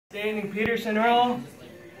Standing Peterson roll.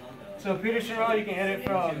 So Peterson roll, you can hit it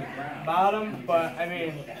from bottom, but I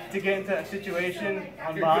mean, to get into that situation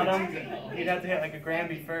on bottom, you'd have to hit like a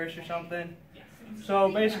Granby first or something.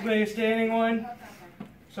 So basically a standing one.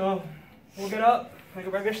 So we'll get up, like a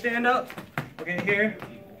regular stand up, we'll get here,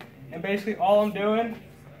 and basically all I'm doing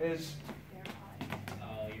is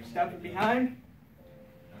stepping behind,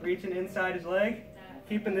 reaching inside his leg,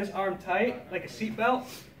 keeping this arm tight like a seat belt,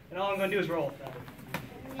 and all I'm going to do is roll.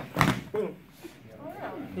 Boom.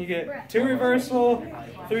 You get 2 reversal,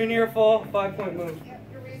 3 near fall, 5-point move.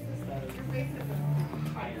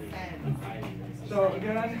 So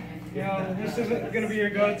again, you know, this isn't going to be your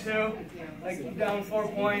go-to. Like down 4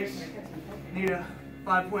 points, need a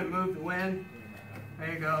 5-point move to win.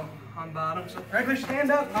 There you go, on bottom. So regular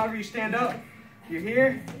stand up, however you stand up, you're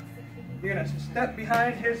here, you're going to step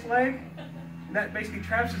behind his leg. That basically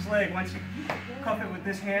traps his leg. Once you cuff it with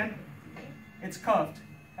this hand, it's cuffed.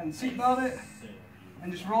 And seatbelt it,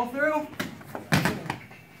 and just roll through.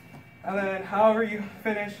 And then however you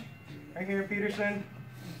finish, right here, Peterson,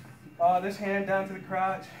 this hand down to the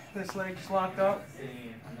crotch, this leg just locked up.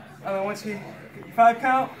 And then once you get your 5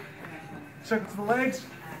 count, circle to the legs,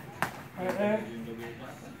 right there.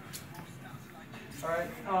 All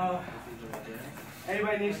right,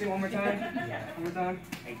 anybody needs to see one more time? One more time.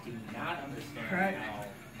 I do not understand right. how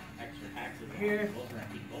extra taxes here.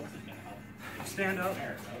 Stand up.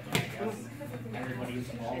 Everybody's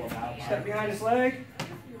all about step behind his leg,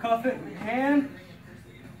 cuff it with your hand,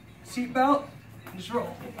 seat belt, and just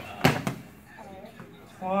roll.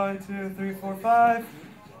 1, 2, 3, 4, 5.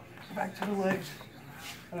 Back to the legs,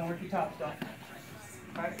 and then work your top stuff.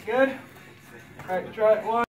 All right, good. All right, try it. 1.